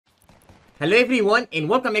Hello everyone and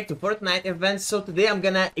welcome back to Fortnite events. So today I'm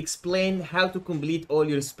gonna explain how to complete all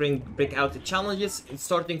your spring breakout challenges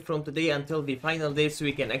starting from today until the final day so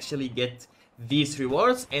we can actually get these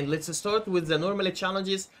rewards. And let's start with the normal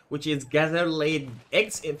challenges, which is gather laid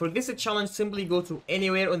eggs. And for this challenge, simply go to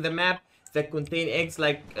anywhere on the map that contain eggs,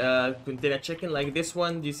 like contain a chicken like this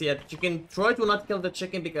one. You see a chicken, try to not kill the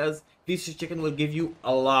chicken because this chicken will give you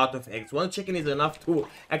a lot of eggs. One chicken is enough to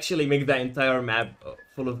actually make the entire map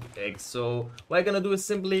full of eggs. So what I'm gonna do is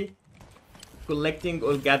simply collecting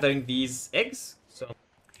or gathering these eggs.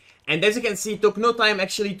 And as you can see, it took no time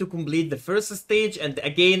actually to complete the first stage. And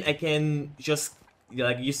again, I can just,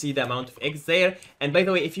 like, you see the amount of eggs there. And by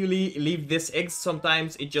the way, if you leave this eggs,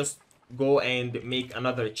 sometimes it just go and make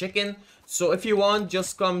another chicken. So if you want,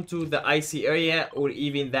 just come to the icy area or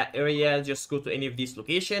even that area, just go to any of these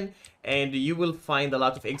locations and you will find a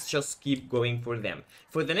lot of eggs. Just keep going for them.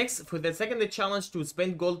 For the second challenge, to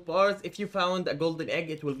spend gold bars, if you found a golden egg,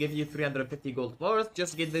 it will give you 350 gold bars.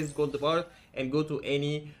 Just get this gold bar and go to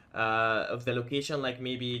any of the location, like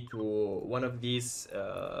maybe to one of these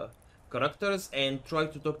characters, and try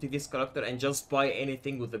to talk to this character and just buy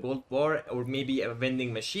anything with the gold bar or maybe a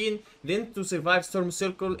vending machine. Then to survive storm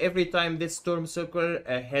circle, every time this storm circle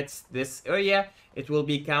hits this area, it will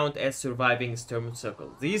be count as surviving storm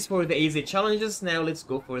circle. These for the easy challenges. Now let's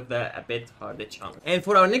go for the a bit harder challenge. And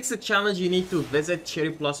for our next challenge, you need to visit cherry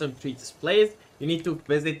blossom tree displays. You need to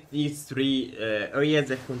visit these three areas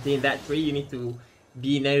that contain that tree. You need to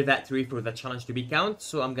be near that tree for the challenge to be count.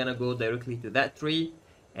 So I'm gonna go directly to that tree.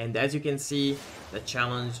 And as you can see, the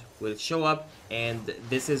challenge will show up, and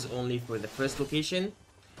this is only for the first location.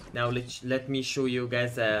 Now let me show you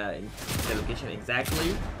guys the location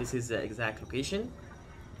exactly. This is the exact location.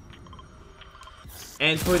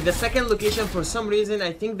 And for the second location, for some reason,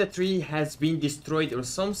 I think the tree has been destroyed or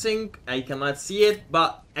something. I cannot see it,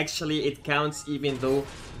 but actually it counts even though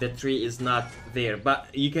the tree is not there. But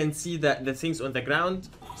you can see the things on the ground.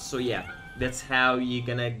 So yeah, that's how you're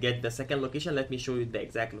gonna get the second location. Let me show you the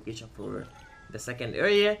exact location for the second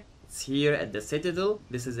area. It's here at the Citadel.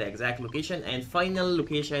 This is the exact location, and final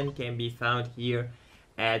location can be found here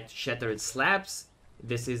at Shattered Slabs.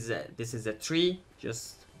 This is a tree.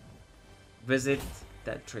 Just visit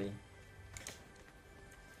that tree.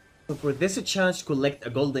 So for this challenge, collect a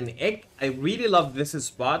golden egg. I really love this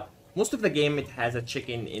spot. Most of the game it has a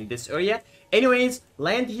chicken in this area. Anyways,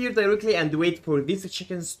 land here directly and wait for these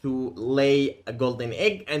chickens to lay a golden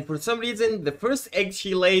egg. And for some reason, the first egg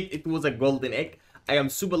she laid, it was a golden egg. I am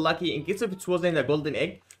super lucky. In case if it wasn't a golden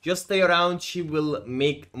egg, just stay around. She will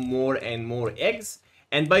make more and more eggs.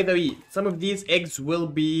 And by the way, some of these eggs will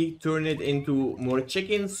be turned into more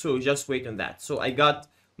chickens, so just wait on that. So I got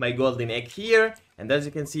my golden egg here, and as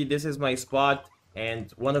you can see, this is my spot.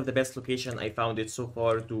 And one of the best location I found it so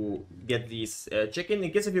far to get these chicken.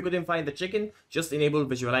 In case if you couldn't find the chicken, just enable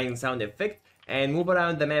visualizing sound effect and move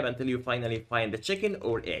around the map until you finally find the chicken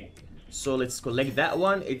or egg. So let's collect that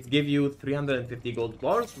one. It gives you 350 gold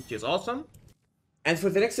bars, which is awesome. And for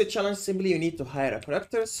the next challenge, simply you need to hire a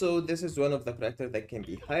character. So this is one of the characters that can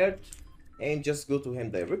be hired, and just go to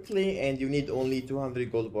him directly, and you need only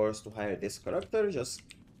 200 gold bars to hire this character. Just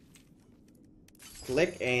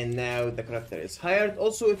click, and now the character is hired.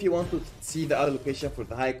 Also, if you want to see the other location for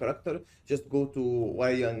the high character, just go to,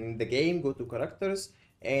 while you're in the game, go to characters,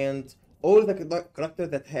 and all the character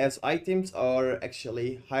that has items are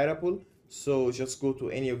actually hireable. So just go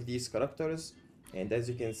to any of these characters, and as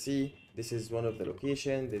you can see, this is one of the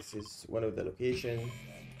location, this is one of the location.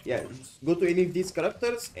 Yeah, just go to any of these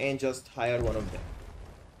characters and just hire one of them.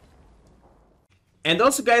 And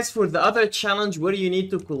also guys, for the other challenge where you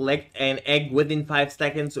need to collect an egg within 5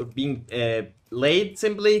 seconds of being laid,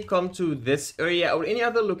 simply come to this area or any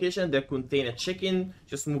other location that contain a chicken.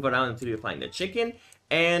 Just move around until you find a chicken.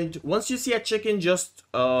 And once you see a chicken, just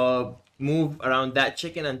move around that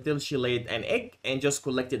chicken until she laid an egg and just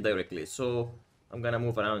collect it directly. So I'm gonna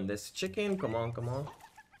move around this chicken. Come on, come on.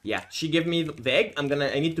 Yeah, she gave me the egg.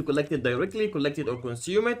 I need to collect it directly, collect it or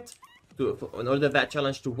consume it in order that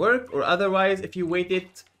challenge to work. Or otherwise, if you wait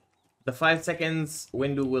it, the 5 seconds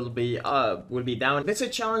window will be down. This is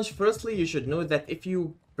a challenge. Firstly, you should know that if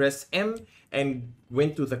you press M and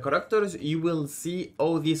went to the characters, you will see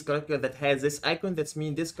all these characters that has this icon. That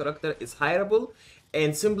means this character is hireable,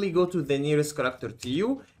 and simply go to the nearest character to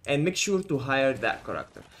you and make sure to hire that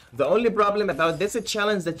character. The only problem about this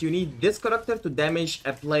challenge that you need this character to damage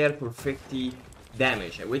a player for 50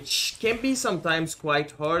 damage, which can be sometimes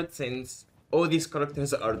quite hard since all these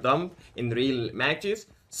characters are dumb in real matches.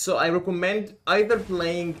 So I recommend either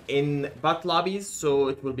playing in bot lobbies, so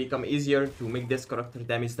it will become easier to make this character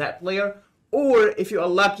damage that player, or if you are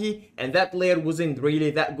lucky and that player wasn't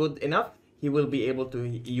really that good enough, you will be able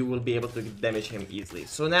to damage him easily.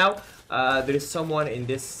 So now there is someone in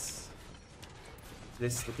this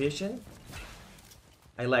location.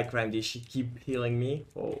 I like Randy, she keep healing me.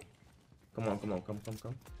 Oh, come on, come.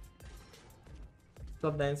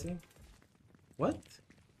 Stop dancing. What?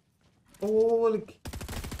 Oh, look.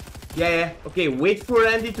 Yeah. Okay, wait for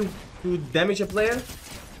Randy to damage a player.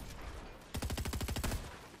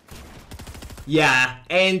 Yeah,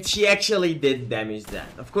 and she actually did damage that.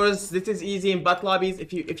 Of course, this is easy in bot lobbies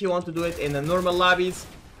if you want to do it in the normal lobbies.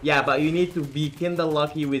 Yeah, but you need to be kinda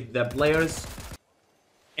lucky with the players.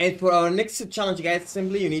 And for our next challenge, guys,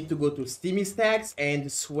 simply you need to go to Steamy Stacks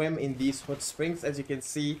and swim in these hot springs. As you can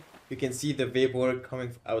see the vapor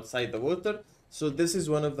coming outside the water. So this is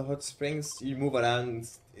one of the hot springs. You move around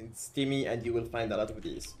in Steamy and you will find a lot of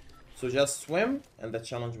these. So just swim and the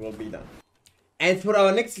challenge will be done. And for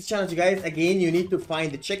our next challenge, guys, again, you need to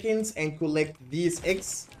find the chickens and collect these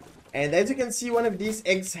eggs. And as you can see, one of these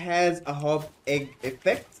eggs has a hop egg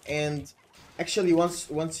effect. And actually,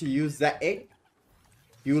 once you use that egg,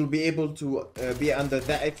 you will be able to be under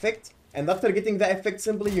that effect. And after getting that effect,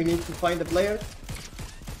 simply you need to find the player.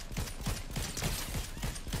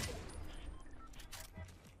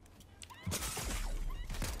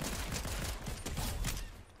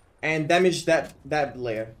 And damage that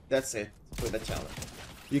player. That's it for the challenge.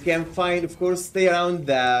 You can find, of course, stay around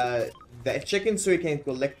the chicken so you can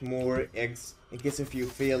collect more eggs in case if you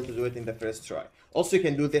fail to do it in the first try. Also, you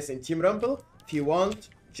can do this in Team Rumble if you want.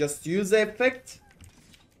 Just use the effect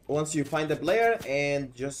once you find the player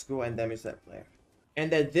and just go and damage that player.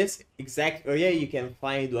 And at this exact area, you can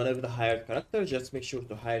find one of the hired characters. Just make sure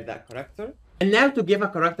to hire that character. And now to give a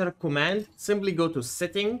character command, simply go to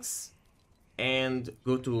settings and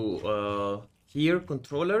go to here,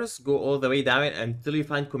 controllers, go all the way down until you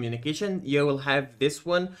find communication. You will have this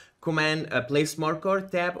one, command, place marker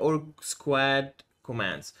tab, or squad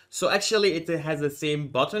commands. So actually it has the same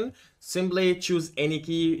button. Simply choose any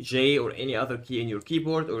key, J or any other key in your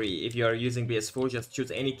keyboard, or if you are using PS4, just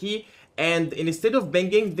choose any key. And instead of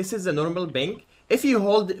banging, this is a normal bang. If you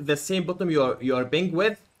hold the same button you are bang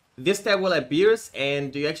with, this tab will appear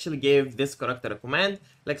and you actually give this character a command.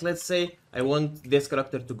 Like, let's say I want this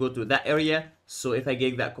character to go to that area. So if I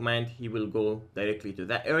give that command, he will go directly to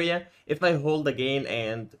that area. If I hold again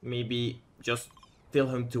and maybe just tell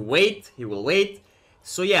him to wait, he will wait.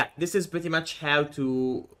 So yeah, this is pretty much how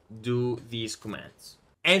to do these commands.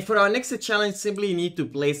 And for our next challenge, simply you need to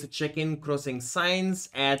place chicken crossing signs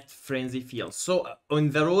at Frenzy Field. So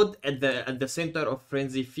on the road at the center of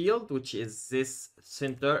Frenzy Field, which is this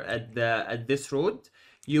center at this road,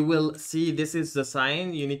 you will see this is the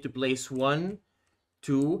sign. You need to place 1,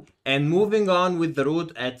 2, and moving on with the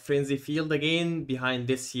road at Frenzy Field again behind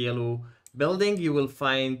this yellow building, you will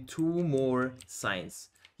find 2 more signs.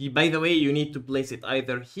 By the way, you need to place it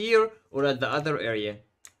either here or at the other area.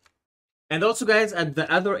 And also, guys, at the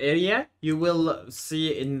other area, you will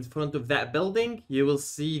see in front of that building, you will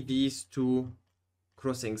see these 2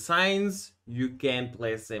 crossing signs. You can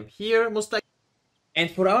place them here, most likely. And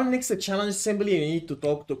for our next challenge, simply you need to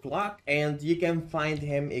talk to Cluck, and you can find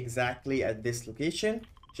him exactly at this location.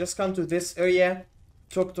 Just come to this area,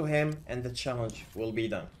 talk to him, and the challenge will be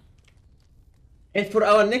done. And for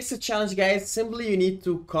our next challenge, guys, simply you need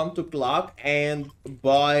to come to Cluck and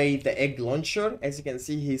buy the egg launcher. As you can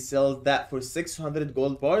see, he sells that for 600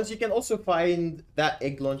 gold bars. You can also find that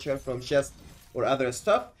egg launcher from chest or other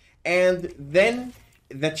stuff. And then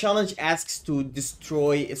the challenge asks to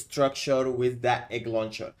destroy a structure with that egg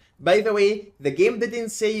launcher. By the way, the game didn't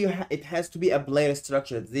say it has to be a player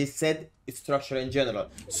structure. They said structure in general.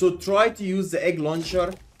 So try to use the egg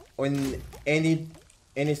launcher on any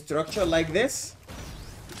structure like this,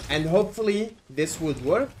 and hopefully this would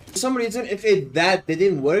work. For some reason, if that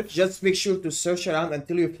didn't work, just make sure to search around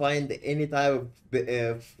until you find any type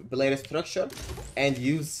of player structure and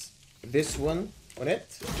use this one on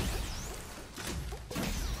it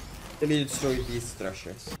till you destroy these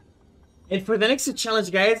structures. And for the next challenge,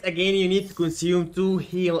 guys, again, you need to consume 2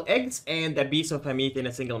 heal eggs and a piece of a meat in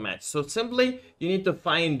a single match. So simply, you need to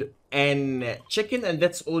find a chicken, and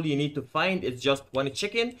that's all you need to find. It's just 1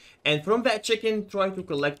 chicken, and from that chicken, try to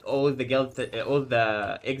collect all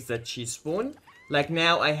the eggs that she spawned. Like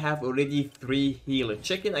now, I have already 3 healed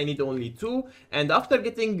chicken. I need only 2, and after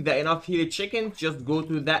getting the enough healed chicken, just go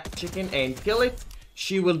to that chicken and kill it.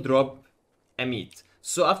 She will drop a meat.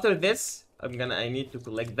 So after this, I need to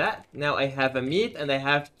collect that. Now I have a meat and I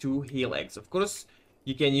have 2 heal eggs. Of course,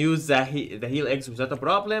 you can use the heal eggs without a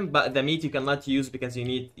problem, but the meat you cannot use because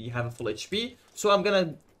you have a full HP. So I'm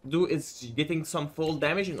gonna do is getting some fall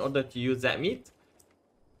damage in order to use that meat.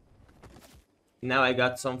 Now I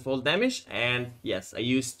got some fall damage, and yes, I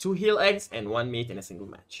used 2 heal eggs and 1 meat in a single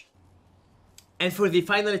match. And for the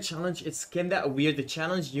final challenge, it's kinda a weird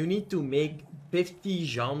challenge. You need to make 50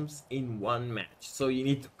 jumps in one match. So you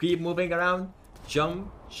need to keep moving around,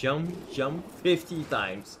 jump, jump, jump 50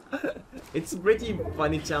 times. It's a pretty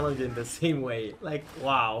funny challenge in the same way. Like,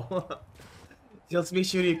 wow. Just make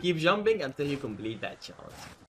sure you keep jumping until you complete that challenge.